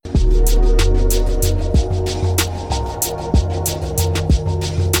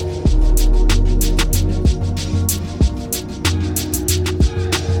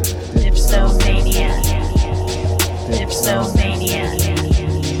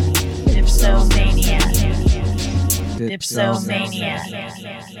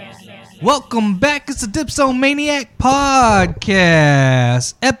Dipsomaniac. Welcome back. It's the Dipsomaniac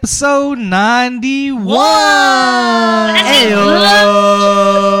Podcast, episode 91.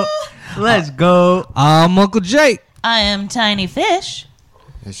 Hey-o. Let's go. I'm Uncle Jake. I am Tiny Fish.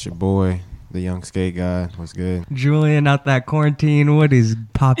 It's your boy, the young skate guy. What's good? Julian out that quarantine. What is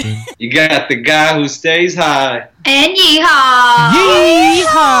popping? You got the guy who stays high. And yeehaw!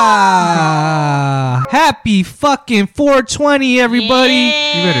 Yeehaw! Happy fucking 420, everybody.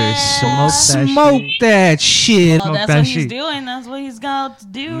 Yeah. You better Smoke that shit. Well, that's that what he's shit. doing. That's what he's got to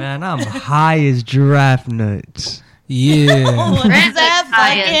do. Man, I'm high as giraffe nuts. Yeah. What does that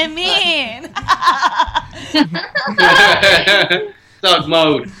Brent fucking mean? Stuck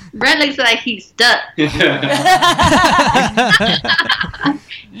mode. Brent looks like he's stuck.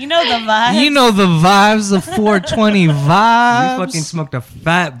 You know the vibe. You know the vibes, the 420 We vibes. fucking smoked a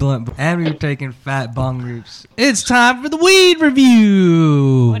fat blunt, and we were taking fat bong rips. It's time for the weed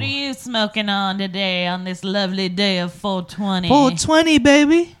review. What are you smoking on today on this lovely day of 420? 420,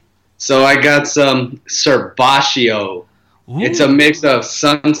 baby. So I got some Serbaccio. It's a mix of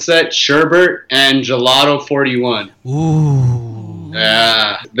Sunset Sherbet and Gelato 41. Ooh.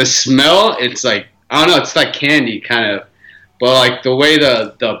 Yeah. The smell, it's like, I don't know, it's like candy kind of. But like the way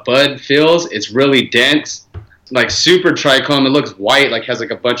the bud feels, it's really dense. Like super trichome. It looks white, like has like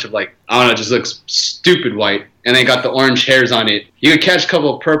a bunch of like, I don't know, it just looks stupid white. And then got the orange hairs on it. You could catch a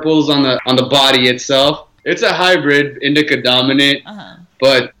couple of purples on the body itself. It's a hybrid, indica dominant. Uh-huh.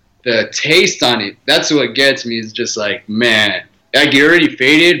 But the taste on it, that's what gets me. Is just like, man, like you're already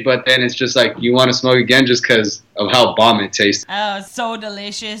faded, but then it's just like you want to smoke again just because of how bomb it tastes. Oh, it's so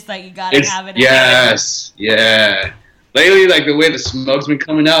delicious that you gotta It's, have it again. yes, yeah. Lately, like the way the smoke's been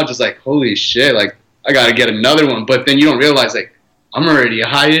coming out, just like, holy shit, like I gotta get another one. But then you don't realize, like, I'm already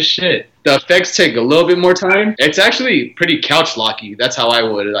high as shit. The effects take a little bit more time. It's actually pretty couch locky. That's how I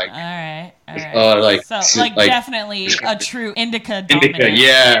would like. All right. So, like definitely a true indica dominant. Indica,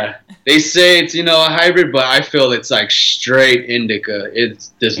 yeah. They say it's, a hybrid, but I feel it's like straight indica. It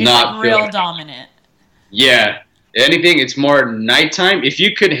does It's not like feel real dominant. Yeah. Anything, it's more nighttime. If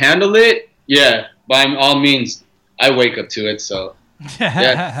you could handle it, yeah, by all means, I wake up to it, so.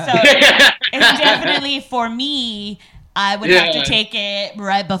 Yeah. So it's definitely for me. I would have to take it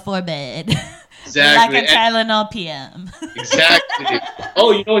right before bed, Exactly. like a Tylenol PM. Exactly.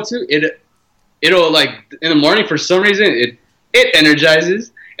 Oh, you know what, too? It'll, like, in the morning, for some reason, it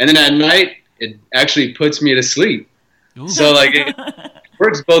energizes, and then at night, it actually puts me to sleep. Ooh. So, like, it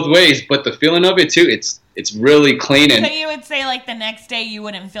works both ways, but the feeling of it, too, it's really clean. So And you would say, like, the next day you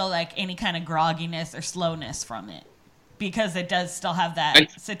wouldn't feel like any kind of grogginess or slowness from it because it does still have that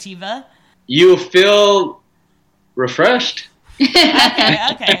sativa. you feel refreshed.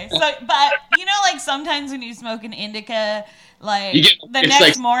 Okay. So, but like sometimes when you smoke an indica, like the next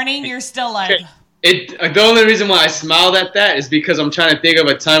like, morning you're still like. The only reason why I smiled at that is because I'm trying to think of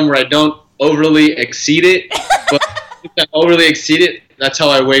a time where I don't overly exceed it. But if I overly exceed it, that's how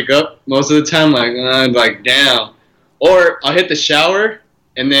I wake up most of the time. Like damn. Or I'll hit the shower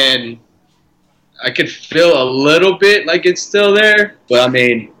and then I could feel a little bit like it's still there. But I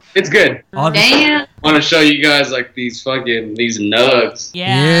mean, it's good. Damn. I want to show you guys like these nugs.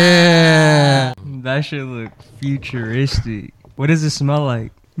 Yeah. That shit look futuristic. What does it smell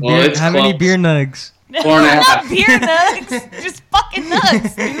like? Well, it's how many close. beer nugs? 4.5. Not beer nugs, just fucking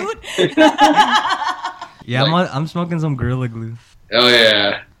nugs, dude. Yeah, I'm smoking some Gorilla Glue. Oh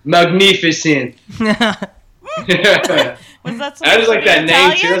yeah, magnificent. Was that I just like that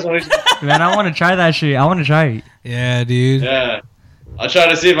name too. That's Italian? what Man, I want to try that shit. I want to try it. Yeah, dude. yeah, I'll try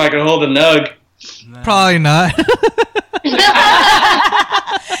to see if I can hold a nug. Probably not.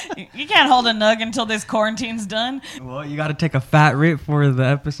 You can't hold a nug until this quarantine's done. Well, you got to take a fat rip for the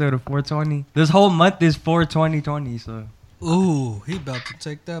episode of 420. This whole month is 42020, so Ooh, he about to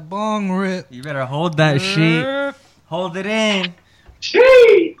take that bong rip. you better hold that shit. Hold it in.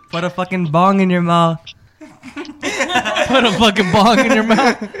 Gee! Put a fucking bong in your mouth. Put a fucking bong in your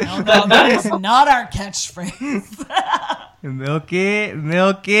mouth. No, that is not our catchphrase. Milk it,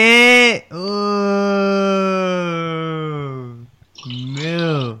 milk it. Ooh,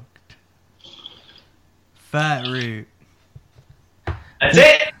 milked. Fat rip. That's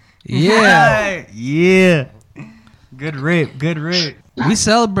it. Yeah. Yeah. Good rip, good rip. We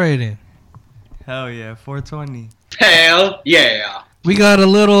celebrating. Hell yeah, 420. Hell yeah. We got a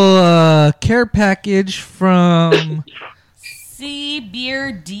little care package from C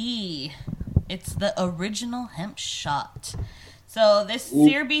Beer D. It's the original hemp shot. So this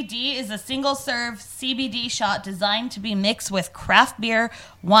CBD is a single-serve CBD shot designed to be mixed with craft beer,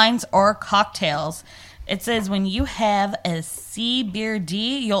 wines, or cocktails. It says when you have a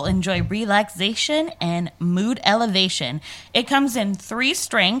CBD, you'll enjoy relaxation and mood elevation. It comes in 3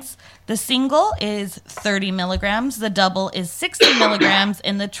 strengths. The single is 30 milligrams, the double is 60 milligrams,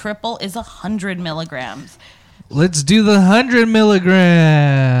 and the triple is 100 milligrams. Let's do the 100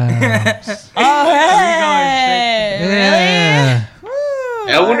 milligrams. All right. Yeah.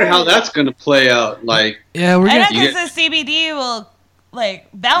 I wonder how that's gonna play out. Like, Yeah, we're I know gonna. because the CBD will like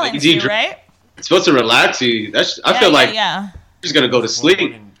balance Easy you, drink. right? it's supposed to relax you. I feel like yeah. you're just gonna go to sleep.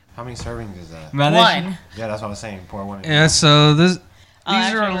 How many servings is that? Man, One. Yeah, that's what I was saying. Pour one. Yeah, so these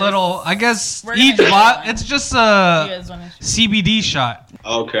actually, are little. I guess we're gonna each do lot. one. It's just You a guys wanna- CBD shot.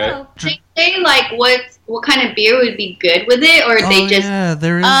 Okay. Oh, they say like what kind of beer would be good with it, or they just yeah,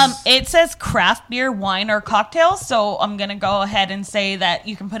 there is. It says craft beer, wine, or cocktail, so I'm gonna go ahead and say that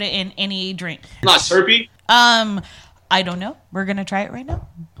you can put it in any drink. Not terpy. I don't know. We're gonna try it right now.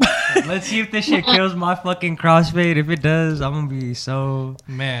 Let's see if this shit kills my fucking crossfade. If it does, I'm gonna be so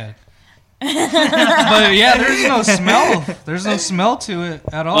Man. But yeah, there's no smell. There's no smell to it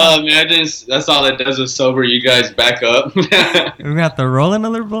at all. Well, imagine that's all it does is sober you guys back up. we're gonna have to roll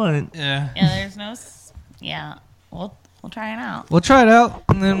another blunt. Yeah. Yeah, there's no. Yeah, we'll try it out. We'll try it out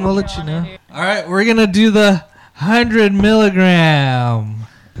and then we'll let you know. All right, we're gonna do the 100 milligram.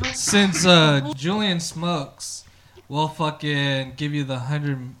 Since Julian smokes, we'll fucking give you the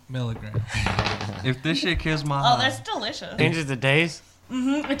 100 milligram. If this shit kills my Oh, that's delicious. Changes the days.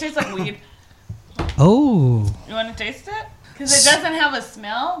 It tastes like weed. Oh. You want to taste it? Because it doesn't have a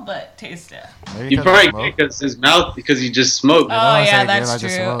smell, but taste it. Maybe You 'cause probably of smoke. can't because his mouth because he just smoked. Oh, I yeah, said, that's I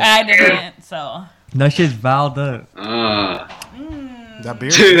just true. smoked. I didn't, so. That shit's valved up. That beer.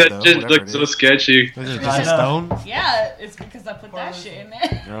 Dude, is that good, just though, looks whatever so it is. sketchy. Is it I just a know. stone? Yeah, it's because I put that shit in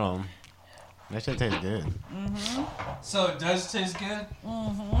it. Girl, that shit tastes good. So it does taste good?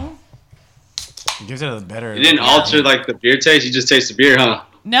 It gives it a better. It didn't alter like the beer taste. You just taste the beer, huh?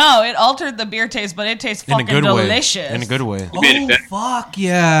 No, it altered the beer taste, but it tastes in a fucking good delicious. way. In a good way. made it Oh, better. fuck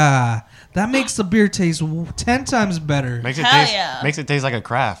yeah. That makes the beer taste 10 times better. Makes it Hell taste. yeah. Makes it taste like a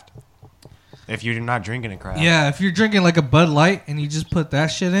craft. If you're not drinking a craft. Yeah, if you're drinking like a Bud Light and you just put that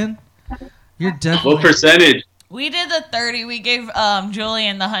shit in, you're definitely. What percentage? We did the 30. We gave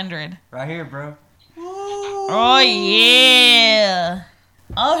Julian the 100. Right here, bro. Oh, yeah.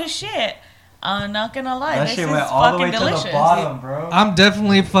 Oh, shit. I'm not going to lie. That this shit is went all the way fucking to delicious. the bottom, bro. I'm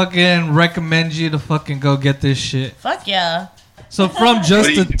definitely fucking recommend you to fucking go get this shit. Fuck yeah. So from just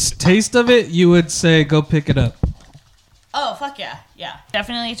What do the you- taste of it, you would say go pick it up. Oh, fuck yeah. Yeah.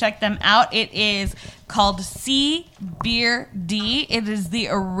 Definitely check them out. It is called Sea Beer D. It is the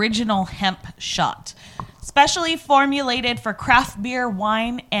original hemp shot. Specially formulated for craft beer,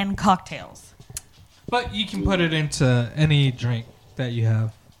 wine, and cocktails. But you can put it into any drink that you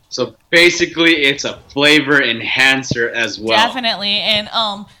have. So basically, it's a flavor enhancer as well. Definitely. And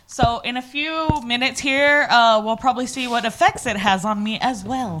so in a few minutes here, we'll probably see what effects it has on me as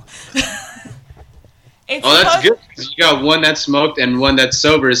well. It's Oh, that's supposed- good. 'Cause you got one that's smoked and one that's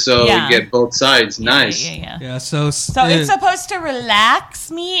sober, so Yeah. we get both sides. Nice. Yeah. Yeah, so So it's supposed to relax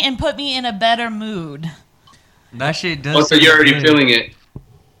me and put me in a better mood. That shit does. Oh, so taste you're already good. feeling it.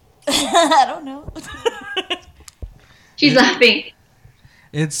 I don't know. she's laughing.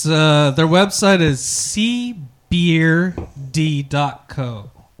 it's their website is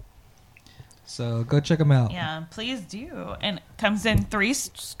cbeerd.co. So go check them out. Yeah, please do. And it comes in 3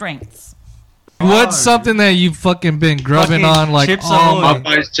 strengths. What's something that you've fucking been grubbing Fucking on like Chips all Ahoy.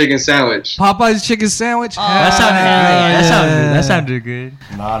 my- Popeye's chicken sandwich. Popeye's chicken sandwich? Oh, That sounded yeah, good. yeah. That sounded good.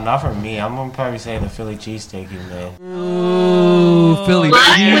 Nah, not for me. I'm gonna probably say the Philly cheesesteak, even though Ooh, Philly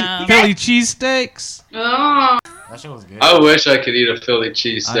What? Philly cheesesteaks. Oh, that shit was good. I wish I could eat a Philly That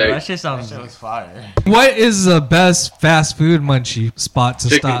cheesesteak. shit That sounds shit good. was fire. What is the best fast food munchie spot to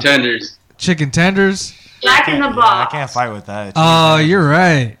Chicken stop? tenders. Chicken tenders? Jack in the Yeah, I Box. can't fight with that. Oh, you're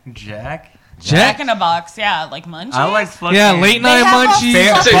right. Jack. Jack in a Box, yeah, like munchies. I like fucking. Yeah, late night have a munchies.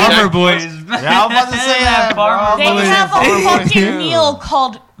 Fair Say Farmer Jack- Boys. Yeah, I was about to say that, bro. Farmer They Boys. have a Farmer Boys fucking too. meal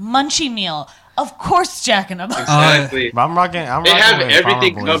called Munchie Meal. Of course, Jack in a Box. Exactly. But I'm rocking. They have with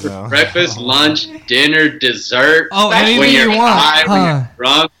everything Farmer Boys, covered: though. breakfast, lunch, dinner, dessert. Oh, Like, anything when you're you want, high, when huh? you're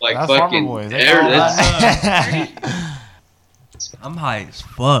drunk, like That's Farmer fucking. Boys. They There, got all that's- that. I'm high as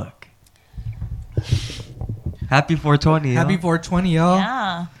fuck. Happy 420. Happy yo. 420, y'all.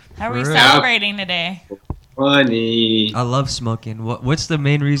 Yeah. How are we For real. celebrating today? funny. I love smoking. What's the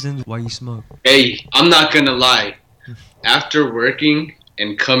main reason why you smoke? Hey, I'm not gonna lie. After working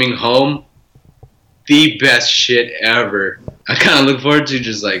and coming home, the best shit ever. I kind of look forward to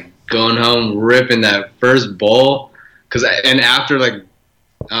just like going home, ripping that first bowl, and after like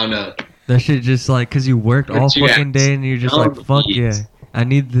I don't know. That shit just like, cause you worked all What you fucking got? day and you're just like, No fuck eat. yeah, I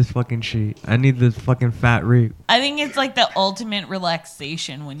need this fucking shit. I need this fucking fat rib. I think it's like the ultimate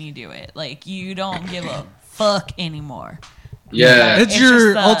relaxation when you do it. Like you don't give a fuck anymore. Yeah. It's It's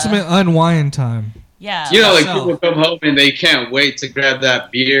your just, ultimate unwind time. Yeah. You know, like So- people come home and they can't wait to grab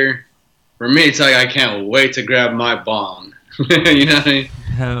that beer. For me, it's like I can't wait to grab my bong. You know what I mean?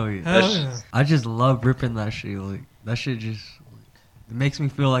 Hell yeah. Hell yeah. I just love ripping that shit. Like that shit just it makes me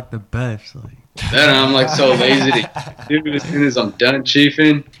feel like the best. Like Then I'm like so lazy to do as soon as I'm done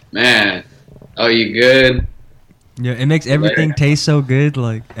chiefing. Man, oh, you good? yeah, it makes everything taste so good.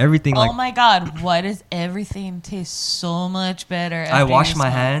 Like everything. Oh Like my god, why does everything taste so much better? I after wash you my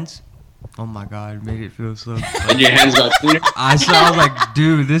smoke? hands. Oh my god, it made it feel so. And your hands got cleaner? I was like,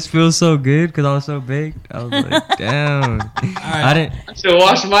 dude, this feels so good because I was so baked. I was like, damn. I didn't. I should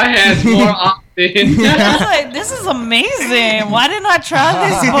wash my hands more often. I was like, this is amazing. Why didn't I try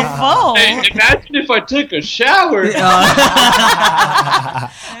this before? Hey, imagine if I took a shower.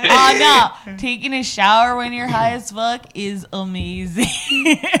 Oh no, taking a shower when you're high as fuck is amazing.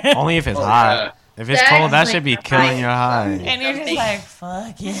 Only if it's Oh, hot. yeah. If it's That's cold, that like should be the killing highest your high. And you're just like,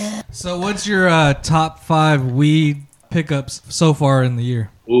 fuck yeah. So, what's your top 5 weed pickups so far in the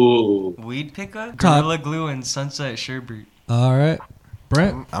year? Ooh. Weed pickup, Top. Gorilla Glue, and Sunset Sherbet. All right,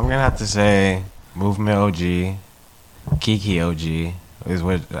 Brent. I'm gonna have to say Movement OG, Kiki OG is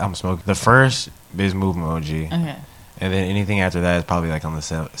what I'm smoking. The first is Movement OG, Okay. and then anything after that is probably like on the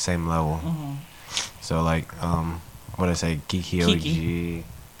same level. Mm-hmm. So like, what I say, Kiki OG. Kiki.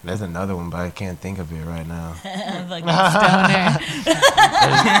 There's another one, but I can't think of it right now. Like a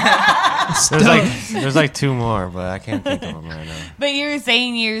stoner. There's like 2 more, but I can't think of them right now. But you were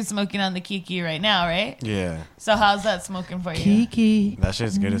saying you're smoking on the Kiki right now, right? Yeah, So how's that smoking for you? Kiki. that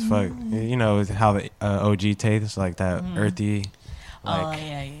shit's good as fuck. You know how the OG tastes, like that earthy. Like, Oh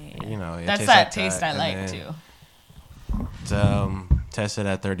yeah, yeah, yeah. you know, it That's tastes that like taste that, I and like then too. It's tested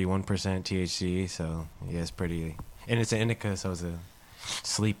at 31% THC, so yeah, it's pretty. And it's an indica, so it's a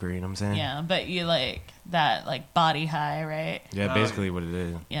sleeper. You know what I'm saying? Yeah, but you like that like body high, right? Yeah, basically what it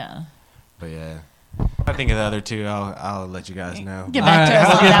is. Yeah. But yeah, I think of the other 2. I'll let you guys know. Get All back right, to us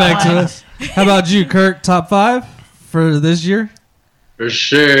I'll on get that back to one. us. How about you, Kirk? Top 5 for this year? For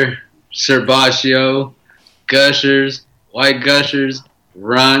sure. Serbatio, Gushers, White Gushers,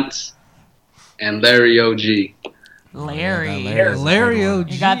 Runts, and Larry OG. Larry. Larry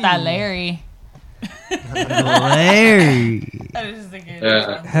OG. You got that Larry. Larry. I was just thinking.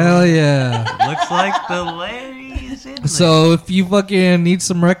 Yeah. Hell yeah. Looks like the Larry is in there. So if you fucking need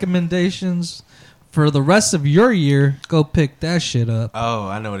some recommendations for the rest of your year, go pick that shit up. Oh,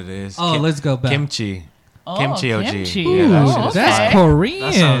 I know what it is. Oh, let's go back. Kimchi. Oh, Kimchi OG. Kimchi. Yeah, that Ooh, shit is that's okay. Korean.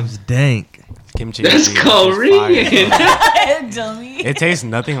 That sounds dank. Kimchi. That's OG is fire. Korean. Dummy. It tastes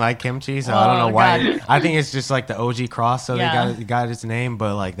nothing like kimchi, so I don't Oh, know why. God. I think it's just like the OG cross, so Yeah. they got its name.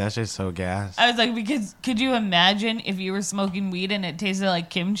 But like that's just so gas. I was like, because could you imagine if you were smoking weed and it tasted like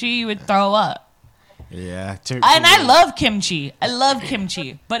kimchi, you would throw up. Yeah. And I love kimchi. I love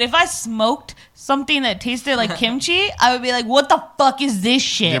kimchi. But if I smoked something that tasted like kimchi, I would be like, what the fuck is this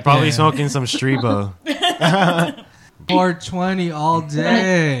shit? You're probably Yeah. smoking some Stribo. 420 all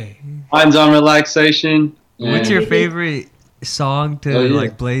day. Mine's on relaxation. What's your favorite song to Oh, yeah.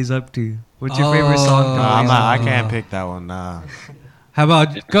 like blaze up to? What's your favorite song to Nah, blaze I up? can't pick that one. Nah. How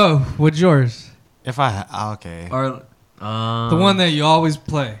about go? What's yours? If I okay. Or The one that you always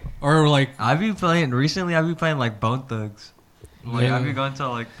play, or like I've been playing like Bone Thugs. Like Yeah. I've been going to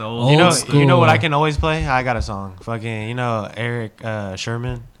like the Old old. You know school. what I can always play? I got a song. Fucking, Eric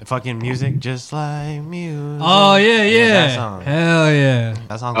Sherman. Fucking music, just like music. oh yeah, yeah, that song. hell yeah.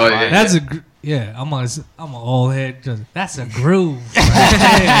 That song's Oh, fire. yeah. That's yeah. I'm an old head. That's a groove.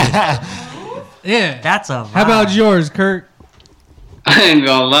 Right there. Yeah. That's a. How about vibe. yours, Kirk? I ain't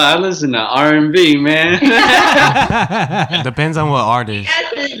gonna lie, I listen to R&B, man. Depends on what artist.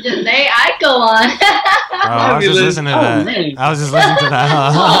 That's the Janae Aiko on. I was just listening to that. man. I was just listening to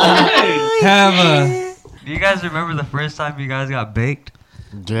that. Have a Do you guys remember the first time you guys got baked?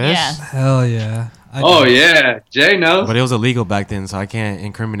 Yes. hell yeah. Oh yeah, Jay knows. But it was illegal back then, so I can't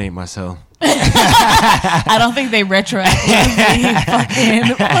incriminate myself. I don't think they retroactively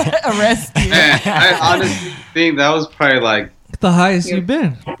fucking arrest you. Man, I honestly think that was probably like The highest you've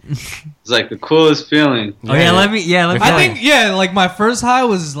been. it's like the coolest feeling. Oh yeah, let me. I tell you. think like my first high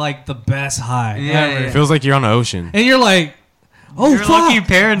was like the best high Yeah, ever. yeah. It feels like you're on the ocean. And you're like, Oh, You're fuck. lucky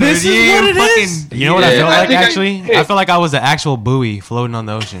paranoid. This is Yeah, what you're it fucking- is. You know what I Yeah, feel I like think actually? I feel like I was the actual buoy floating on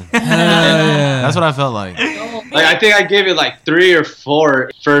the ocean. Yeah. That's what I felt like. Like I think I gave it like 3 or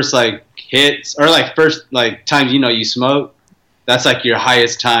 4 first like hits or like first like times you smoke. That's like your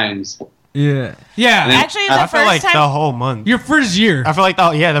highest times. Yeah. Yeah. Actually, the I feel like first the time. whole month. Your first year. I feel like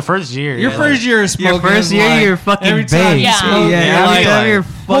the first year. Your yeah, first year of smoking. Your first is year, like, you're fucking every time you baked. smoke, Yeah, Yeah, every like- time you're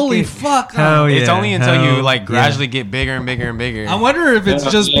holy fucking. fuck. Hell yeah. It's only until you hell like yeah. gradually get bigger and bigger and bigger. I wonder if it's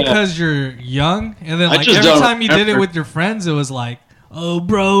just Yeah. because you're young, and then I like just every don't time you did it remember. with your friends, it was like, "Oh,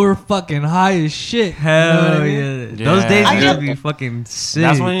 bro, we're fucking high as shit." You know Hell what I mean? yeah. Those days I used to just- be fucking sick.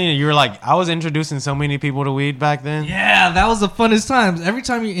 That's when you were like, I was introducing so many people to weed back then. Yeah, that was the funnest times. Every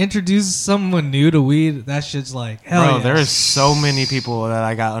time you introduce someone new to weed, that shit's like, hell Bro, yeah. there is so many people that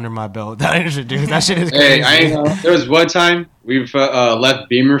I got under my belt that I introduced. That shit is Hey, crazy. there was one time we left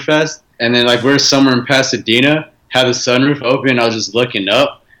Beamer Fest, and then like we're somewhere in Pasadena, had the sunroof open. I was just looking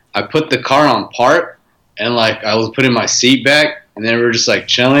up. I put the car on park, and like I was putting my seat back, and then we were just like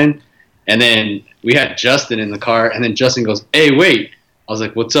chilling, and then we had Justin in the car, and then Justin goes, "Hey, wait!" I was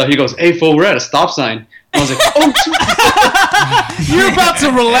like, "What's up?" He goes, "Hey, fool, we're at a stop sign." I was like, "Oh, shit." You're about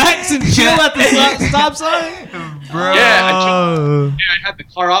to relax and chill at the stop sign? Bro. Yeah, I had the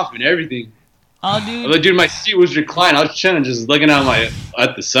car off and everything. Oh, dude. Dude, my seat was reclined. I was chilling, just looking at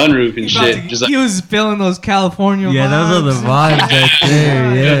the sunroof and shit. Just like, He was feeling those California Yeah, those are the vibes. vibes right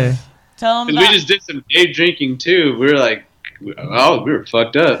there. Yeah. Tell him 'cause we about, just did some day drinking too. We were like, we were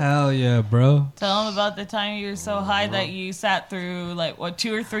fucked up. Hell yeah, bro. tell him about the time you were so high that you sat through like what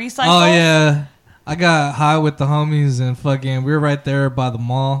 2 or 3 cycles. Oh yeah, I got high with the homies and fucking we were right there by the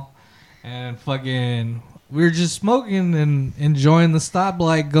mall, and fucking we were just smoking and enjoying the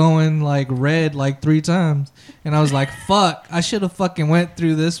stoplight going like red like 3 times, and I was like, fuck, I should have fucking went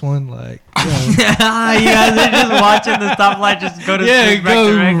through this one like. Yeah. You guys are just watching the stoplight just go to Yeah, straight back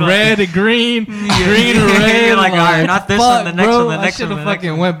go to regular. red to green, green to red. You're like, all right, not this one, the next bro, one, the next I should one, have the next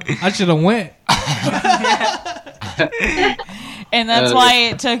fucking one. went. I should have went. And that's why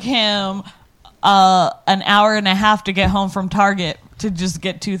it took him an hour and a half to get home from Target to just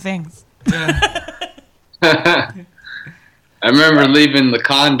get 2 things. I remember leaving the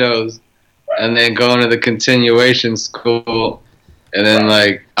condos and then going to the continuation school. And then,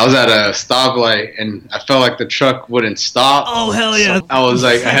 like, I was at a stoplight and I felt like the truck wouldn't stop. Oh hell yeah! I was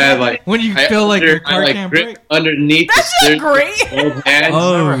like, I had like, When you I feel like your I car like can't gripped break. underneath the That's steering great. wheel with both hands.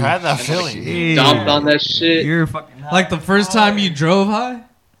 Oh, Never had that feeling. shit. Stomped on that shit. You're fucking high. Like the first time you drove high,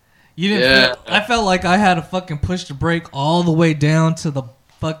 you didn't. Yeah. Feel, I felt like I had to fucking push the brake all the way down to the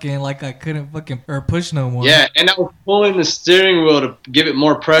fucking like I couldn't fucking or push no more. Yeah, and I was pulling the steering wheel to give it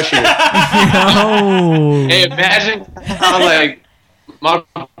more pressure. Yo. Hey, imagine how, like, my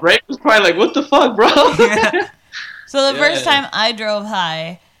brake was probably like, what the fuck, bro? So the first Yeah. time I drove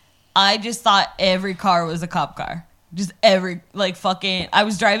high, I just thought every car was a cop car. Just every, like, fucking, I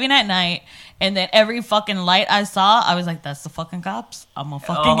was driving at night, and then every fucking light I saw, I was like, that's the fucking cops. I'm gonna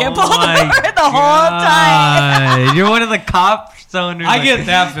fucking get pulled my over the whole time. God. You're one of the cops. I get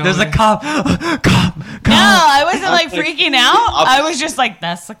that feeling. There's a cop. cop. Cop. No, I wasn't like like, freaking out. I was just like,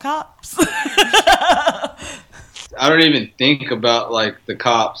 that's the cops. I don't even think about, like, the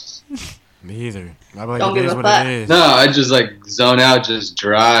cops. Me either. I'm like, Don't it give is a what fuck. it is. No, I just, like, zone out, just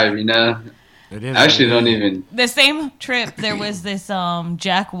drive, you know? It is I actually what it don't is. even. The same trip, there was this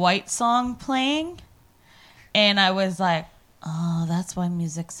Jack White song playing, and I was like, oh, that's why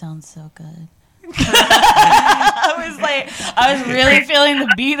music sounds so good. I was really feeling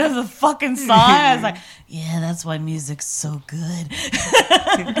the beat of the fucking song. I was like, yeah, that's why music's so good.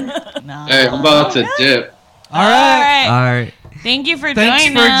 Nah. Hey, I'm about to dip. All right. All right. Thank you for Thanks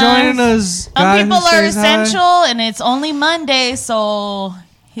joining for us. joining us. Some guy who people are stays high. essential, and it's only Monday, so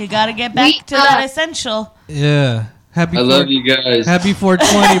you got to get back to that essential. Yeah. Happy. I love you guys. Happy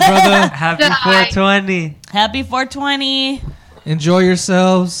 420, brother. Happy Hi. 420. Happy 420. Enjoy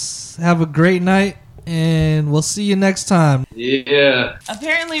yourselves. Have a great night, and we'll see you next time. Yeah.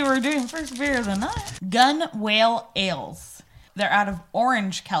 Apparently, we're doing first beer of the night. Gun Whale Ales. They're out of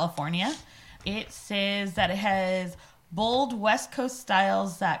Orange, California. It says that it has bold West Coast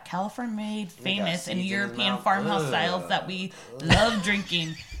styles that California made famous and European farmhouse styles that we love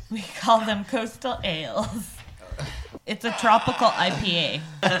drinking. We call them coastal ales. It's a tropical IPA.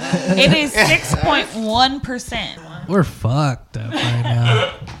 It is 6.1%. We're fucked up right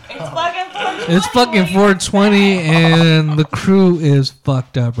now. It's fucking 420. It's fucking 420, and the crew is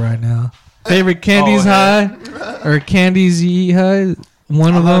fucked up right now. Favorite candies high or candies you eat high?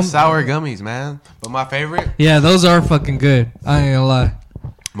 One I of love them. sour gummies, man. But my favorite, Yeah, those are fucking good. I ain't gonna lie.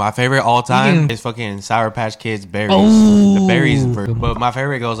 My favorite all time can- is fucking Sour Patch Kids berries. Oh. The berries, but my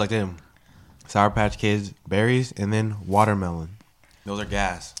favorite goes like them: Sour Patch Kids berries, and then watermelon. Those are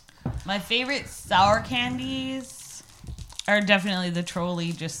gas. My favorite sour candies are definitely the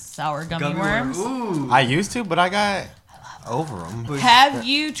Trolley just sour gummy worms. Ooh. I used to, but I got over them. Have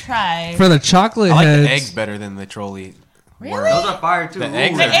you tried? For the chocolate I like heads. the eggs better than the trolley. Really? worms. Those are fire too. The Ooh.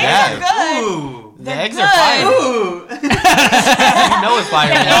 eggs The are eggs gas. are good. Ooh. The They're eggs good. are fire. Ooh. You know it's fire.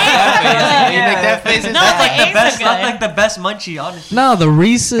 When you make that face. You make that face. No, That's the like eggs Best, are that's good. like the best munchie, honestly. No, the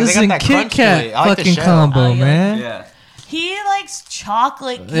Reese's They got and that Kit crunch to Kat it. I like the fucking shell. combo, Oh, yeah. man. Yeah. He likes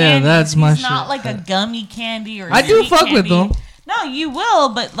chocolate candy. Yeah, that's my He's not shit. like a gummy candy or I do sweet fuck with candy. them. No, you will,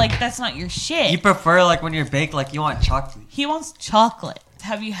 but like that's not your shit. You prefer like when you're baked, like you want chocolate. He wants chocolate.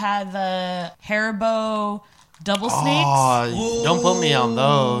 Have you had the Haribo double snakes? Oh, don't put me on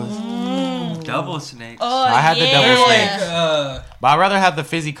those. Double snakes. Oh, I had the double yeah. snake. But I'd rather have the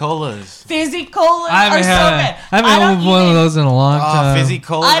fizzy colas. Fizzy colas I are haven't so had. good. I haven't had one of those in a long Oh, time. fizzy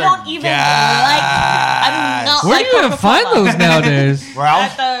colas. I don't are even gas. I'm not Where like do you even find Coca-Cola. those nowadays?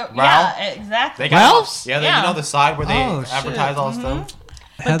 Ralph? At the, Ralph? yeah, exactly. They got Ralph's? Yeah, Yeah. you know the side where they Oh, shit. advertise all stuff.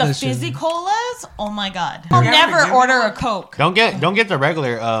 But Had the that shit. fizzy colas, oh my god! I'll You ever never give me order one? a Coke. Don't get the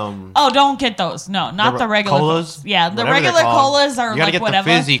regular. Oh, don't get those. No, not The the regular colas? Cokes. Yeah, the Whatever they're regular called. colas are You gotta like get the whatever.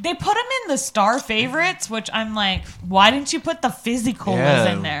 fizzy. They put them in the star favorites, which I'm like, why didn't you put the fizzy colas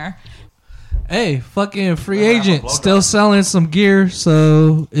Yeah. in there? Hey, fucking free Well, I'm a agent blow still guy. selling some gear.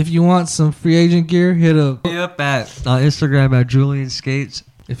 So if you want some free agent gear, hit up. Hit me up at Instagram at Julian Skates.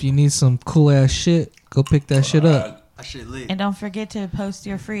 If you need some cool ass shit, go pick that shit up. I should leave. And don't forget to post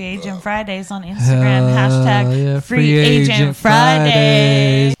your Free Agent Fridays on Instagram. Hell Hashtag yeah, Free Agent Agent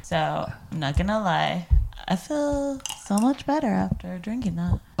Fridays. So, I'm not gonna lie. I feel so much better after drinking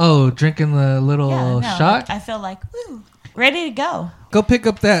that. Oh, drinking the little Yeah, no, shot. I feel like, woo, ready to go. Go pick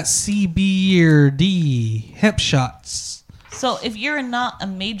up that CBD hemp shots. So if you're not a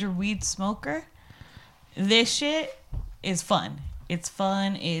major weed smoker, this shit is fun. It's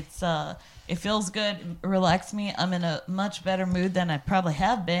fun. It feels good. It relaxes me. I'm in a much better mood than I probably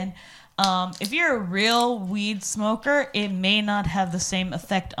have been. If you're a real weed smoker, it may not have the same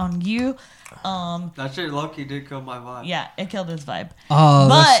effect on you. That shit low-key did kill my vibe. Yeah, it killed his vibe. Oh, that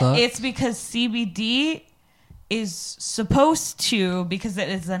But sucks. it's because CBD is supposed to, because it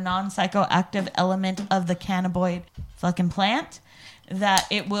is a non-psychoactive element of the cannabinoid fucking plant, that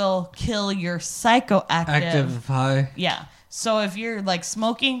it will kill your psychoactive. active high. Yeah. So if you're like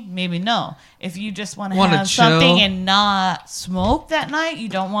smoking, maybe no. If you just want to Wanna have chill. something and not smoke that night, you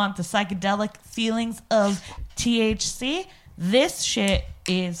don't want the psychedelic feelings of THC, this shit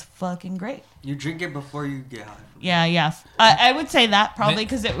is fucking great. You drink it before you get high. Yeah. I would say that probably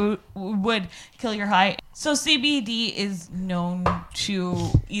because it would kill your high. So CBD is known to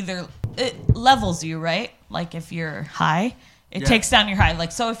it levels you, right? Like if you're high, it Yeah. takes down your high.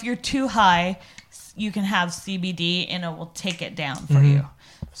 Like so if you're too high, you can have CBD and it will take it down for you.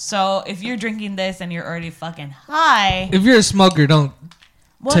 So if you're drinking this and you're already fucking high, If you're a smoker, don't.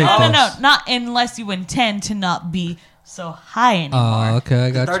 well, take no, this. not unless you intend to not be so high anymore. Oh, okay, I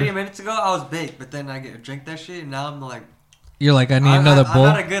got 30 you. minutes ago, I was baked, but then I drink that shit, and now I'm like, You're like, I need I'm another at, bowl.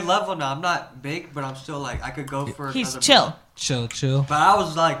 I'm at a good level now. I'm not baked, but I'm still like, I could go for. He's another chill. bowl. Chill. But I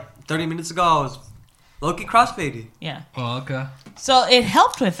was like, 30 minutes ago, I was low-key crossfaded. Yeah. Oh, okay. So it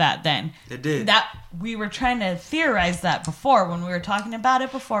helped with that then. It did. That we were trying to theorize that before when we were talking about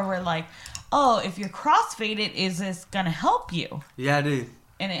it before. We're like, oh, if you're crossfaded, is this gonna help you? Yeah, it did.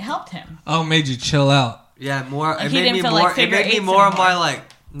 And it helped him. Oh, made you chill out. Yeah, more. Like, It he made didn't me feel more. like It figure made me eights more of anymore. my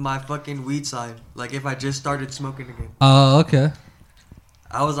my fucking weed side. Like if I just started smoking again, Oh, okay.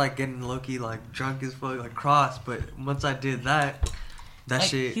 I was like getting low-key like drunk as fuck, like cross. But once I did that Like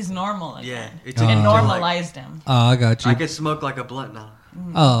shit. he's normal again. Yeah, it It took me to, like, normalized him. Oh, I got you. I could smoke like a blunt now.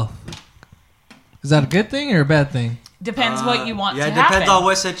 Oh. Is that a good thing or a bad thing? Depends what you want Yeah, to it depends happen. on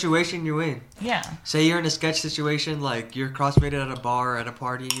what situation you're in. Yeah. Say you're in a sketch situation, like you're crossfaded at a bar or at a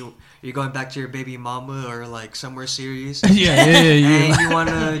party, you're going back to your baby mama or like somewhere serious, yeah. and you want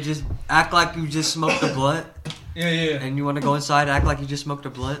to just act like you just smoked a blunt, Yeah. and you want to go inside, act like you just smoked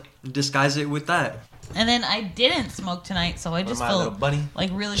a blunt, and disguise it with that. And then I didn't smoke tonight, so I just my little feel bunny? like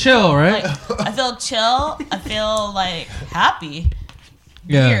really Chill, right? Like, I feel chill. I feel like happy.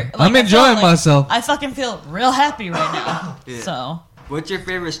 Yeah. Weird. Like, I'm I feel enjoying like- myself. I fucking feel real happy right now. Yeah. So What's your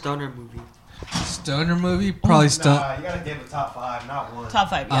favorite stoner movie? Stoner movie? Probably still. you gotta give a top 5, not one. top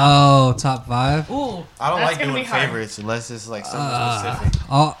 5. Yeah. Oh, top 5. Ooh. I don't that's like gonna doing be hard. favorites unless it's like something specific.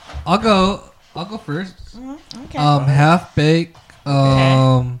 I'll go first. Okay. Half Baked.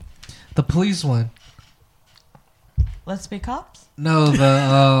 The police one. Let's be cops. No,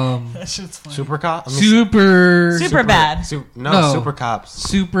 the That shit's funny. Super Cop. Super bad. No. Super Cops.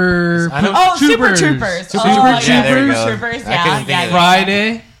 Super. I know- Oh, Super Troopers. Super oh, Troopers. yeah, There you Super go. Troopers. I Yeah, couldn't think yeah, of it. Friday.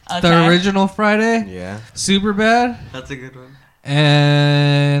 Okay. The original Friday. Yeah. Super bad. That's a good one.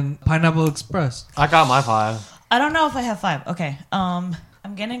 And Pineapple Express. I got my 5. I don't know if I have 5. Okay. I'm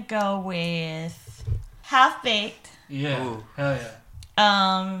gonna go with Half Baked. Yeah. Ooh. Hell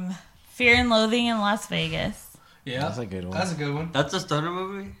yeah. Fear and Loathing in Las Vegas. Yeah. That's a good one. That's a good one. That's a stoner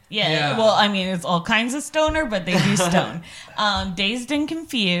movie? Yeah, Yeah. well, I mean, it's all kinds of stoner, but they do stone. Dazed and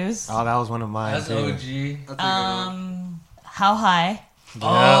Confused. Oh, that was one of mine. That's too. OG. That's a good one. How High.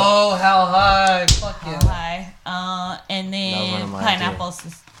 Oh, how high. Fuck How yeah. High. And That was one then of mine, Pineapple.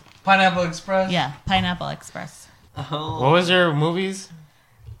 Pineapple Express. Yeah, Pineapple Express. Oh. What was your movies?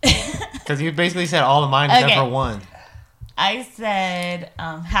 Because you basically said all of mine except Okay. for one. I said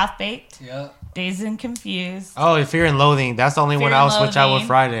Half Baked, Yep. Dazed and Confused. Oh, Fear and Loathing. That's the only Fear one and I'll switch out with Loathing.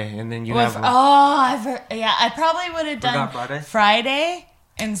 Friday, and then you With- have. I probably would have done Forgot Friday? Friday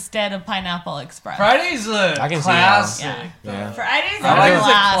instead of Pineapple Express. Friday's a I can see classic. Yeah. Yeah. Friday's I like the the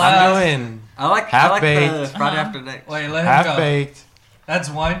last. class. I'm doing I like Half-Baked. the Friday After Next. Wait, let him Half go. Baked, That's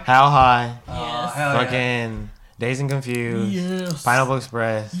one. How High, Yes. Hell yeah. fucking Dazed and Confused, Yes. Pineapple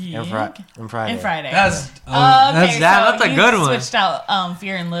Express, Yeah. and Friday. And Friday. That's Okay, that's a you good one. Switched out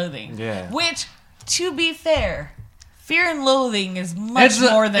Fear and Loathing. Yeah. Which, to be fair, Fear and Loathing is much it's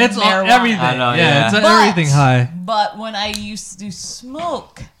more than it's marijuana. everything. I know, yeah, yeah. it's But- everything high. But when I used to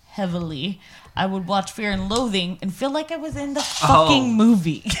smoke heavily, I would watch Fear and Loathing and feel like I was in the fucking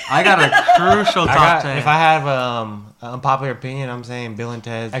movie. I got a crucial I top got, 10. if I have an unpopular opinion, I'm saying Bill and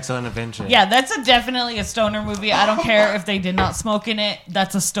Ted's Excellent Adventure. Yeah, that's definitely a stoner movie. I don't care if they did not smoke in it.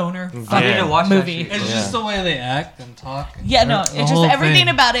 That's a stoner I need fucking to watch movie. that shit. It's Yeah. just the way they act and talk. Yeah, no, The it's just whole everything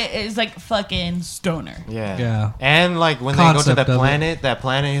thing. about it is like fucking stoner. Yeah. Yeah. And like when they go to Concept the of it. planet, that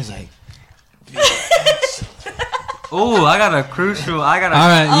planet is like. Ooh, I got a crucial. I got a. All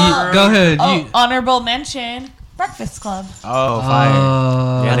right, you, go ahead. Oh, you, honorable mention: Breakfast Club. Oh,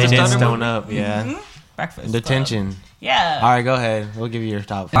 fire. yeah, they That's a did stoner stone movie? up. Yeah. Breakfast Club. Detention. Yeah. All right, go ahead. We'll give you your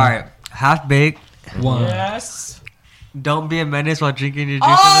top 5. All right, Half Baked. one. Yes. Don't be a menace while drinking your juice.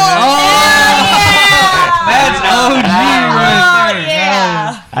 That's OG right there.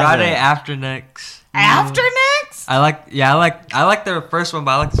 Yeah. Friday After Next. After next? I like the first one,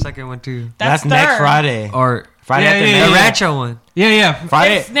 but I like the second one too. That's third. next Friday. Or Friday Yeah, after yeah, next. the yeah. Rancho one. Yeah, yeah.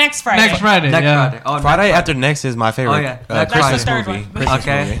 Friday. It's next Friday. Next Friday. Next yeah. Friday. Oh, Friday next after next is my favorite. Oh, yeah. That's Christmas the third movie. one. Christmas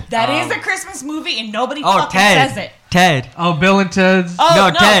Okay. movie. That is a Christmas movie and nobody Oh, fucking Ted. says it. Ted. Oh, Bill and Ted's. Oh, No,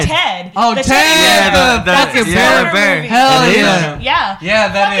 no, Ted. Ted. Oh, The Ted. Teddy Yeah, bear. the That's a fucking stoner bear. movie. Hell It is. yeah. Yeah. Yeah,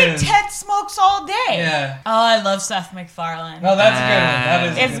 that Fucking is. Ted smokes all day. Yeah. Oh, I love Seth MacFarlane. No, that's a good one. That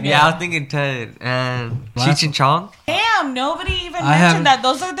is. a It's good good. Yeah, I was thinking Ted and Last- Cheech and Chong. Damn, nobody even I haven't- mentioned that.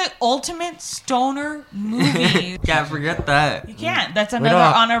 Those are the ultimate stoner movies. Can't forget that. You can't. That's We another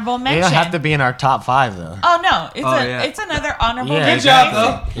don't- honorable They mention. don't have to be in our top 5 though. Oh no, it's Oh, yeah. it's another honorable Yeah, mention. Good job,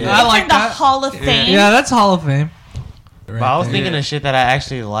 though. Yeah. I It's like in the that. Hall of Fame. Yeah, that's Hall of Fame. But I was thinking Yeah. of shit that I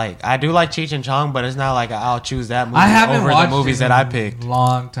actually like. I do like Cheech and Chong, but it's not like I'll choose that movie I haven't over watched the movies it that I in picked. a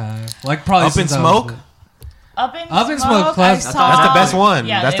long time. Like probably Up in since I was Smoke? Up in Up in Smoke, Smoke, I classic. saw- That's the best one.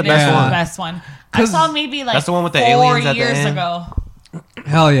 Yeah, That's the it best is one. the best one. I 'Cause saw maybe like that's the one with the 4 aliens at the years end. ago.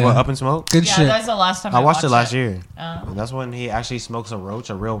 Hell yeah. What, Up in Smoke? Good Yeah, shit. that's the last time I watched it last it. year. Oh. That's when he actually smokes a roach,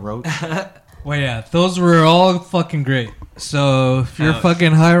 a real roach. Well, yeah, those were all fucking great. So if you're Oh.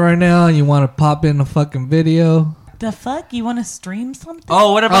 fucking high right now and you want to pop in a fucking video, The fuck? You want to stream something?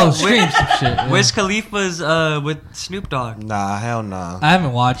 Oh, what about stream some shit. Yeah. Wiz Khalifa's with Snoop Dogg? Nah, hell nah. I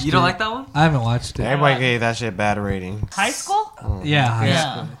haven't watched it. You don't like that one? I haven't watched it. Everybody gave that shit bad rating. High school? Yeah, high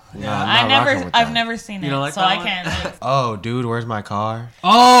Yeah. school. Nah, I'm I not never. rocking with I've that. never seen it, You don't like so that I one? can't. Like, Oh, dude, where's my car?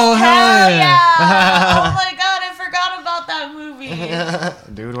 Oh, hell hell yeah. yeah! Oh my god, I forgot about that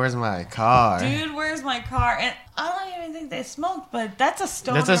movie. Dude, where's my car? Dude, where's my car? And I don't even think they smoked, but that's a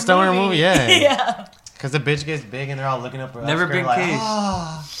stoner. That's a stoner movie, yeah. yeah. Because the bitch gets big and they're all looking up her Never skirt been like, kissed.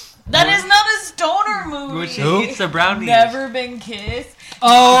 "Ah." That is not a stoner movie. When she Who? eats the brownies. Never been kissed.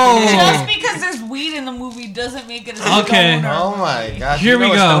 Oh. Just because there's weed in the movie doesn't make it a stoner Okay. Oh my gosh. Here you know we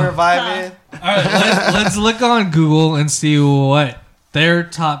what go. stoner vibe is? All right, let's look on Google and see what their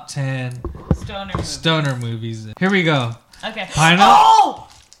top 10 stoner movie. stoner movies is. Here we go. Okay. Pineapple? Oh!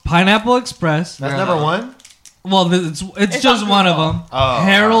 Pineapple Express. That's Yeah. number 1? Well, it's It's just on one of Google. them. Oh.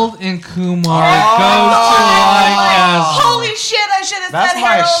 Harold and Kumar Oh. go to White Castle. Holy shit! I should have That's said my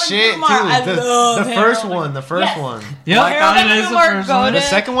Harold shit, and Kumar. I too. love The first Harold one. and- The first Yes. one. Yep, Harold it and is the Kumar first go one. to The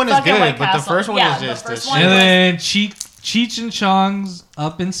second one is fucking good, White but the Castle. first one Yeah, is the just first the one shit. And was- then Cheech and Chong's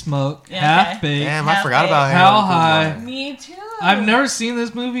Up in Smoke, Yeah, Half okay. Baked, Damn, I Half forgot Baked. about How Harold and High? Kumar. Me too. I've never seen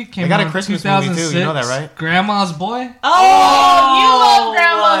this movie. Came They got out a in Christmas movie, too. 2006. You know that, right? Grandma's Boy. Oh, you love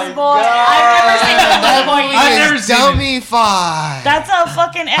Grandma's Boy. I've never seen that movie. I've never seen it. Dummy-fied. That's a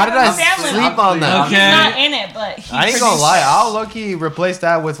fucking How did I Adam Sandler. sleep on that? Okay. He's not in it, but he I ain't gonna lie. I'll low-key replace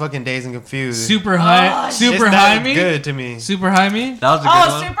that with fucking Dazed and Confused. Super High. It's Super It's High that Me. good to me. Super High Me. That was a good Oh,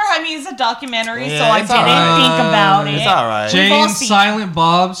 one. Super High Me is a documentary, Yeah, so I it's didn't alright. think about it. It's alright. We've all Jane seen- Silent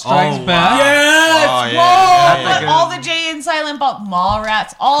Bob Strikes Oh, Back. wow. Yes! Oh, yeah. Whoa! That's But a all good- the Jay and Silent Bob,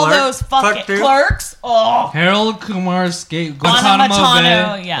 Mallrats, all Clerk- those fucking Clerk too? clerks. Oh, Harold Kumar's Escape. Guantanamo,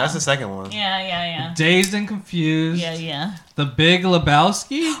 Guantanamo Bay. yeah. That's the second one. Yeah. Dazed and Confused. Yeah. The Big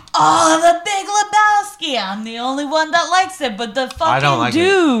Lebowski. Oh, the Big Lebowski. I'm the only one that likes it, but the fucking don't like it.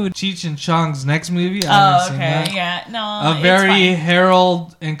 dude. Cheech and Chong's next movie. I Oh, haven't seen okay. that. Yeah. No. A it's very fine.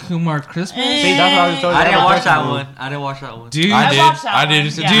 Harold and Kumar Christmas. See, that's what I was told you. I didn't That's watch the that second one. I didn't watch that one. Dude, I watched that one.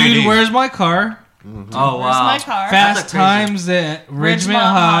 It's a Yeah. dude, DVD. where's my car? Oh, Where's wow. my car? Fast That's a crazy- Times at Ridgemont Ridgemont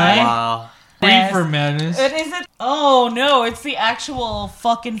High. High. Wow. Reefer Madness. It is it. Oh no! It's the actual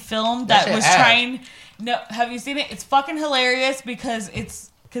fucking film that shit was ass. trying. No, have you seen it? It's fucking hilarious because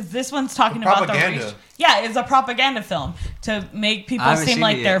this one's talking about the Propaganda. reach. Yeah, it's a propaganda film to make people I haven't seem seen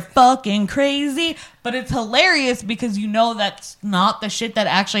like it they're yet. fucking crazy. But it's hilarious because you know that's not the shit that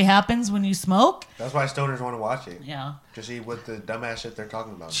actually happens when you smoke. That's why stoners want to watch it. Yeah. To see what the dumbass shit they're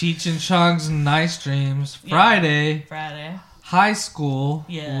talking about. Cheech and Chong's Nice Dreams. Yeah. Friday. Friday. High School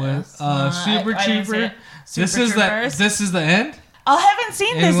Yes. with I Super didn't see Trooper. it. This Super is Troopers. this is the end. I haven't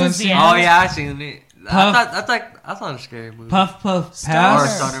seen this. Anyone Is the seen- end. Oh, yeah, I seen it. Puff. I thought it was a scary movie. Puff Puff Star Pass.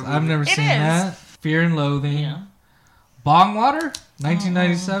 Wars. Stoner I've movie. never It seen is. that. Fear and Loathing. Yeah. Bong Water.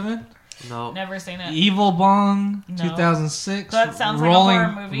 1997. No. Never seen it. Evil Bong. No. 2006. That sounds like a Rolling,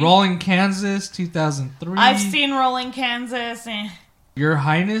 horror movie. Rolling Kansas. 2003. I've seen Rolling Kansas. Your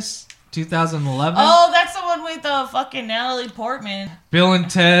Highness. 2011. Oh, that's the one with fucking Natalie Portman. Bill and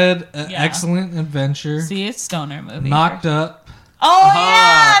Ted. An Yeah. Excellent Adventure. See, it's stoner movie. Knocked Up. Oh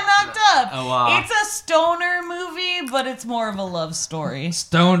yeah, Knocked Up. Oh, wow. It's a stoner movie, but it's more of a love story.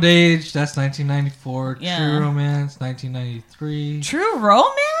 Stoned Age. That's 1994. Yeah. True Romance. 1993. True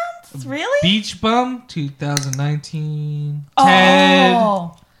Romance? Really? Beach Bum, 2019. Ted.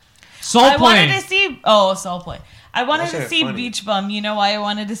 Oh, Soul I Plane. wanted to see. Oh, Soul Plane. I wanted That to shit see funny. Beach Bum. You know why I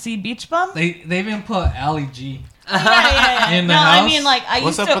wanted to see Beach Bum? They even put Ali G. Yeah. In the no, I house? mean like I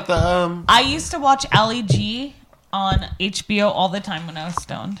What's used up to. with the I used to watch Ali G on HBO all the time when I was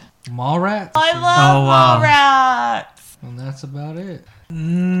stoned. Mallrats. I love Oh, wow. Mallrats. And that's about it.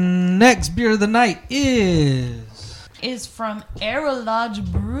 Next beer of the night is From Arrow Lodge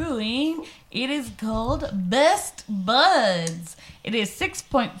Brewing. It is called Best Buds. It is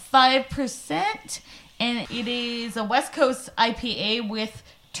 6.5%, and it is a West Coast IPA with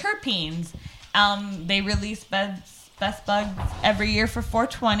terpenes. They release Best Buds every year for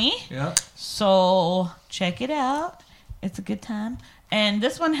 420. Yep. So check it out. It's a good time. And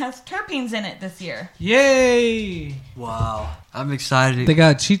this one has terpenes in it this year. Yay! Wow. I'm excited. They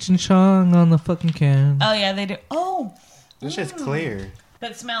got Cheech and Chong on the fucking can. Oh yeah, they do. Oh, this shit's clear.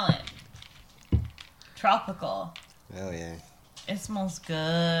 but smell it. Tropical. Hell yeah. It smells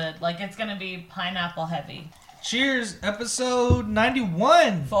good. Like it's gonna be pineapple heavy. Cheers, episode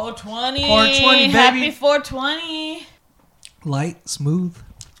 91. 420. 420, baby. Happy 420. Light, smooth,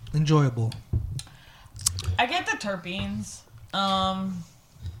 enjoyable. I get the terpenes. When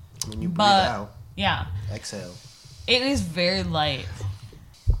you breathe But- out, Yeah. exhale. It is very light.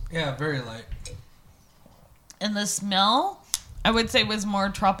 Yeah, very light. And the smell, I would say, was more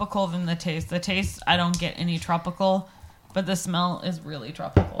tropical than the taste. The taste, I don't get any tropical, but the smell is really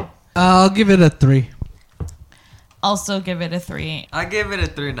tropical. I'll give it a 3. Also give it a 3. I give it a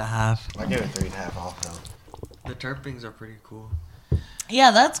 3.5. I give it 3.5 also. The terpenes are pretty cool.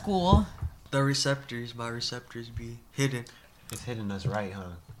 Yeah, that's cool. The receptors, my receptors be hidden. It's hitting us right, huh?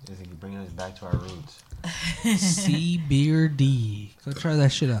 It's like bringing us back to our roots. C beer D. Go try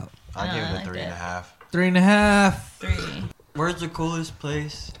that shit out. I No, give I it like a 3.5. 3.5. 3. Where's the coolest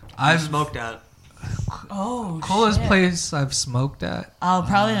place I've you smoked at? Oh, coolest shit. place I've smoked at. Oh,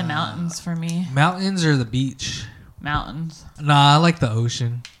 probably the mountains for me. Mountains or the beach? Mountains. Nah, I like the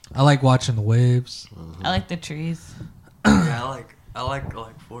ocean. I like watching the waves. I like the trees. Yeah, I like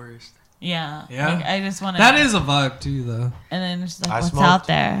forest. Yeah. Yeah. Like, I just want to. That is a vibe too, though. And then it's like, I what's smoked- out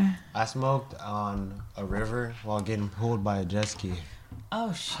there? I smoked on a river while getting pulled by a jet ski.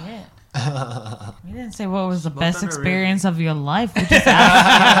 Oh, shit. You didn't say what was the Smoked best on a river. experience of your life. We just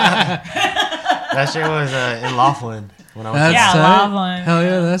asked. That shit was in Laughlin when I was. That's Yeah, tight. Laughlin. Hell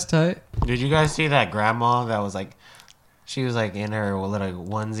yeah, that's tight. Did you guys see that grandma that was like, she was like in her little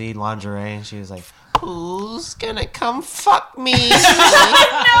onesie lingerie and she was like, Who's gonna come fuck me?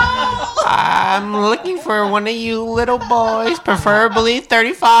 I'm looking for one of you little boys, preferably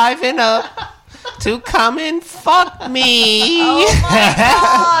 35 and up, to come and fuck me. Oh my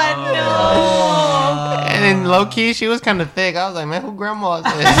god, no. And then low key, she was kind of thick. I was like, man, who grandma is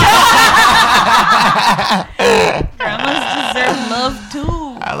this? Grandmas deserve love too.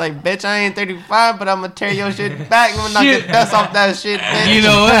 I was like, bitch, I ain't 35, but I'm gonna tear your shit back. I'm gonna knock the dust off that shit, bitch. You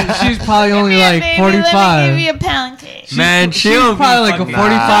know what? She's probably only Yeah, like baby, 45. Let me give you a pound cake. Man, She's probably like a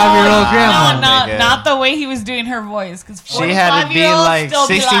 45-year-old grandma. No, nigga. not the way he was doing her voice. Because She had to be like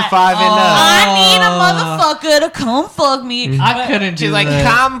 65 and up. I need a motherfucker to come fuck me. I couldn't do She's like, that.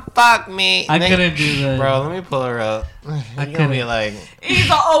 come fuck me. I couldn't do that. Bro, let me pull her up. I You gonna be couldn't. like, He's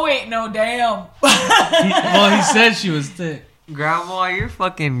like, oh wait, no, damn. Well, he said she was thick. Grandma, you're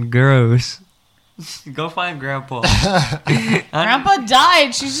fucking gross. Go find Grandpa. Grandpa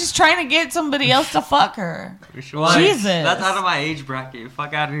died. She's just trying to get somebody else to fuck her. What? Jesus. That's out of my age bracket.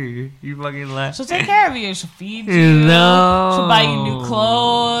 Fuck out of here. You fucking laugh. She'll take care of you. She'll feed you. No. She'll buy you new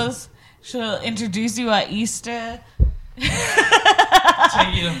clothes. She'll introduce you at Easter.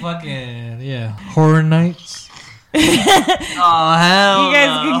 Take you to fucking, Horror Nights. Oh, hell You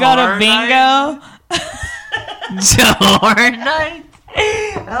guys can go to bingo. Horror night?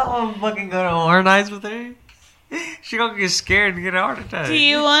 I don't want to fucking go to horror nights with her. She gonna get scared and get a heart attack. Do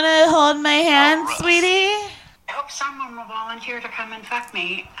you want to hold my hand, sweetie? I hope someone will volunteer to come and fuck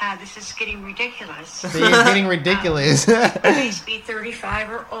me. This is getting ridiculous. see, it's getting ridiculous. Please be 35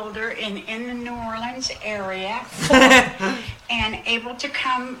 or older in the New Orleans area and able to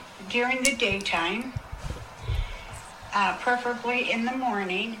come during the daytime, preferably in the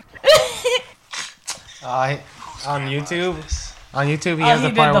morning. On YouTube, he Oh, has he the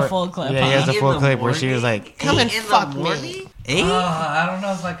did part the where, full clip, Yeah, he huh? has the In full the clip where she was morning? like, "Come and In the fuck morning? me." I don't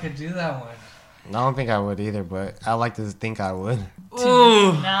know if I could do that one. I don't think I would either, but I like to think I would.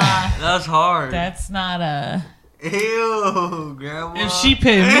 Ooh, Nah, that's hard. that's not a. Ew, Grandma. If she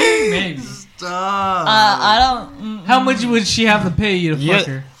paid me, maybe. Stop. I don't. How much would she have to pay you to fuck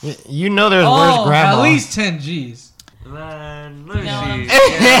her? You know there's Oh, worse grandma. At least 10 G's. Man, let me know what I'm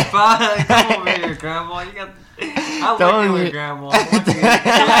see. Yeah, fine. Come over here, Grandma. You got. I'm Don't working with you- Grandma.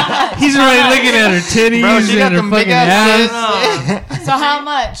 He's already looking at her titties Bro, she got and her them big fucking ass ass. tits. So how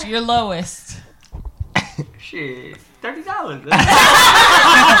much? Your lowest. Shit, $30.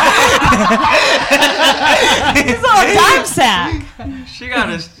 It's a dime sack. She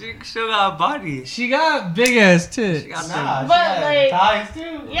still got a body. She got big ass tits. She got But like, ties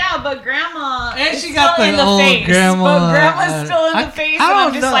too. yeah, but grandma. And is she got still the in the old face. grandma. But grandma's still in I- the face, I and I'm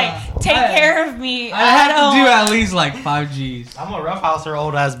don't just know. like, take care of me. I had to do don't- at least like 5 G's. I'm gonna roughhouse her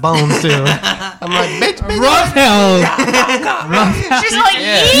old ass bones too. I'm like, bitch. Rough hell. She's like,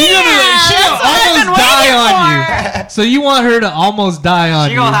 yeah, She'll that's what I've almost been die waiting on for. you. So you want her to almost die on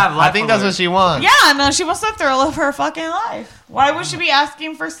She you. gonna have life. I think that's what she wants. Yeah, no, she wants the thrill of her fucking life. Why would she be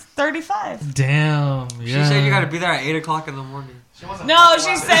asking for 35? Damn. She Yeah. said you gotta be there at 8 o'clock in the morning. No,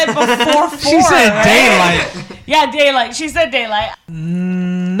 she said before 4. She said right? daylight. Yeah, daylight. She said daylight.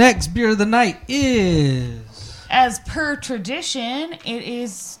 Next beer of the night is. As per tradition, it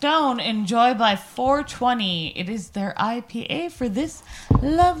is Stone Enjoy by 420. It is their IPA for this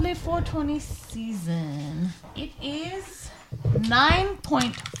lovely 420 season. It is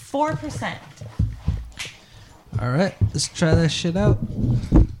 9.4%. All right, let's try that shit out.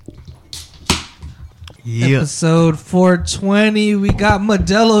 Episode 420. We got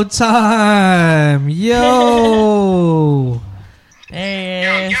Modelo time. Yo.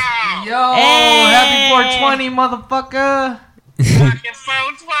 There it is. Yo. Hey. Happy 420, motherfucker.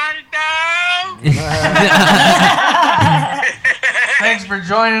 Thanks for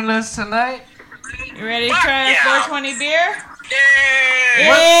joining us tonight. You ready to try a 420 beer? Yeah.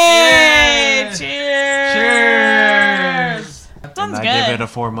 Yay! Yeah. Cheers! Cheers. Sounds I good. give it a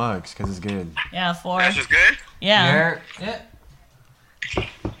 4 mugs because it's good. Yeah, 4. This is good? Yeah. Yeah.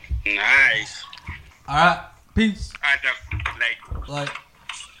 Nice. All right. Peace. I don't like.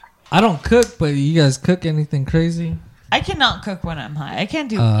 I don't cook, but you guys cook anything crazy? I cannot cook when I'm high. I can't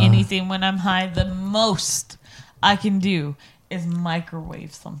do Uh. anything when I'm high. The most I can do is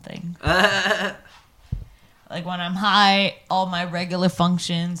microwave something. Like when I'm high, all my regular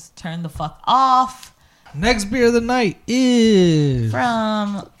functions turn the fuck off. Next beer of the night is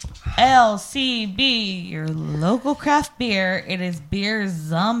From LCB, your local craft beer. It is Beer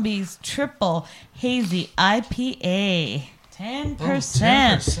Zombies Triple Hazy IPA. 10%.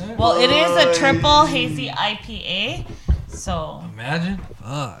 10%. Well, it is a triple hazy IPA. So Imagine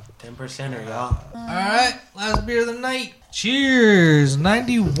Fuck. 10%er, y'all. All right, last beer of the night. Cheers.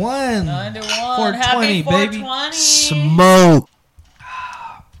 91. 91. 420, Happy baby. 420. Smoke.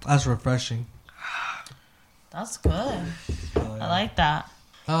 That's refreshing. That's good. I like that.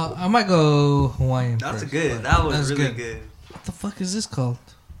 I might go Hawaiian That's first, good. but That was that's really good. What the fuck is this called?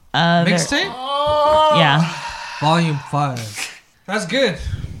 They're- Mixtape? Yeah. Volume 5. That's good.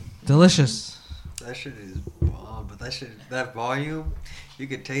 Delicious. That shit is bomb, but that volume, you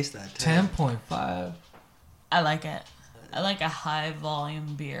could taste that. 10.5. I like it. I like a high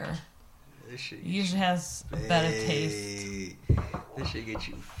volume beer. This shit It usually has a better taste. This shit get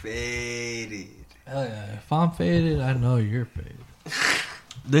you faded. Hell yeah. If I'm faded, I know you're faded.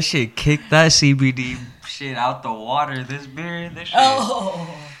 This shit kicked that CBD shit out the water. This shit. Oh.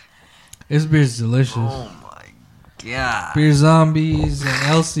 This beer's delicious. Oh my god. Beer Zombies and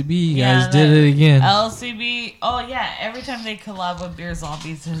LCB, you Yeah, guys did it again. LCB. Oh, yeah. Every time they collab with Beer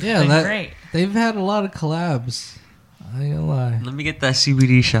Zombies, it's Yeah, been great. they've had a lot of collabs. I ain't gonna lie. Let me get that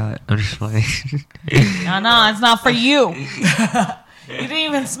CBD shot. I'm just playing. No, it's not for you. You didn't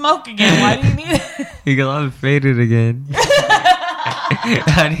even smoke again. Why do you need it? Because I'm faded again.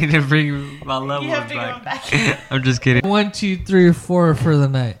 I need to bring my levels You have to back. go back. I'm just kidding. 1, 2, 3, or 4 for the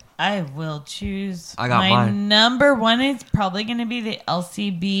night. I will choose. I got my mine. number one is probably going to be the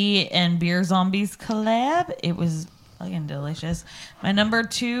LCB and Beer Zombies collab. It was fucking delicious. My number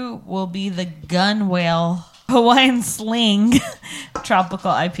 2 will be the Gun Whale Hawaiian Sling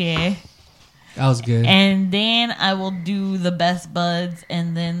Tropical IPA. That was good. And then I will do the Best Buds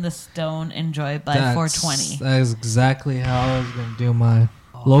and then the Stone Enjoy by 420. That is exactly how I was gonna do mine.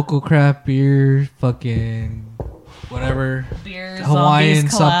 Local craft beer, fucking whatever, Beer Hawaiian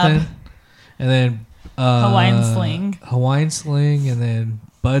Zombies collab. something, and then Hawaiian Sling, and then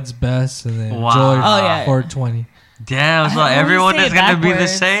Bud's Best, and then Wow. Joy Oh, yeah. 420. Damn, so I always everyone say is it going to be the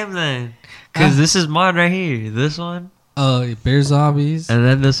backwards. same then. Because this is mine right here. This one. Beer Zombies, And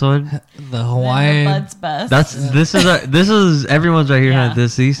then this one. the Hawaiian. Bud's Best. This is everyone's right here. Yeah. Huh?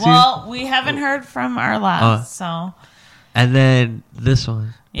 These two. Well, we haven't heard from our last, so And then this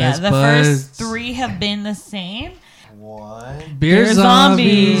one. yeah, Best the Buds. first 3 have been the same. Beer Beer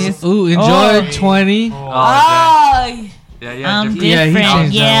Zombies. Zombies. Ooh, enjoy 20. Oh, Yeah, I'm different. Yeah, he different.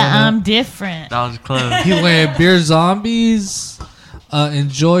 changed that Yeah, one up. I'm different. That was close. He went Beer Zombies,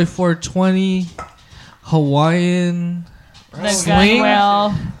 Enjoy 420, Hawaiian The Gun Sling,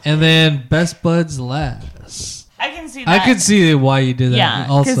 Whale. and then Best Buds last. I can see I that. could see why you did that. Yeah,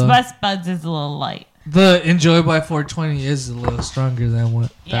 because also, Best Buds is a little light. the Enjoy by 420 is a little stronger than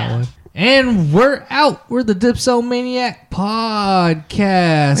that Yeah. one. And we're out. We're the Dipsomaniac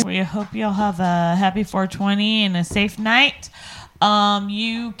Podcast. We hope you'll have a happy 420 and a safe night.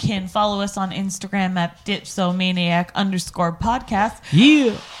 You can follow us on Instagram at dipsomaniac_podcast.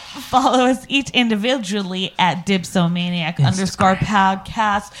 Yeah. Follow us each individually at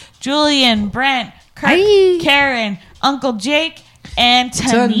dipsomaniac_podcast. Julian, Brent, Kirk, Karen, Uncle Jake, and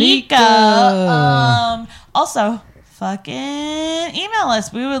Tanika. Tanika. Also, fucking email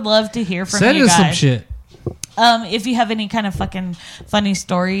us. We would love to hear from Send you us guys. some shit. If you have any kind of fucking funny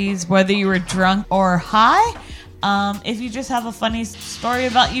stories, whether you were drunk or high, if you just have a funny story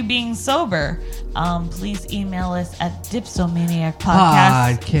about you being sober, please email us at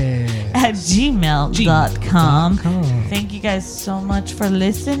dipsomaniacpodcast@gmail.com. Thank you guys so much for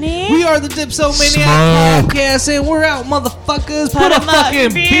listening. We are the Dipsomaniac Podcast, and we're out, motherfuckers. Put a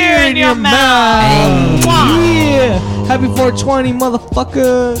fucking beer in your mouth. Yeah. Happy 420,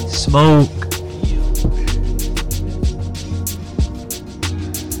 motherfuckers. Smoke.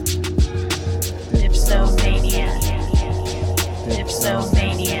 Dipsomania.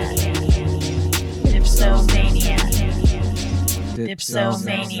 Dipsomania. Dipsomania.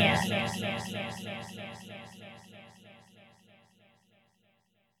 Dipsomania.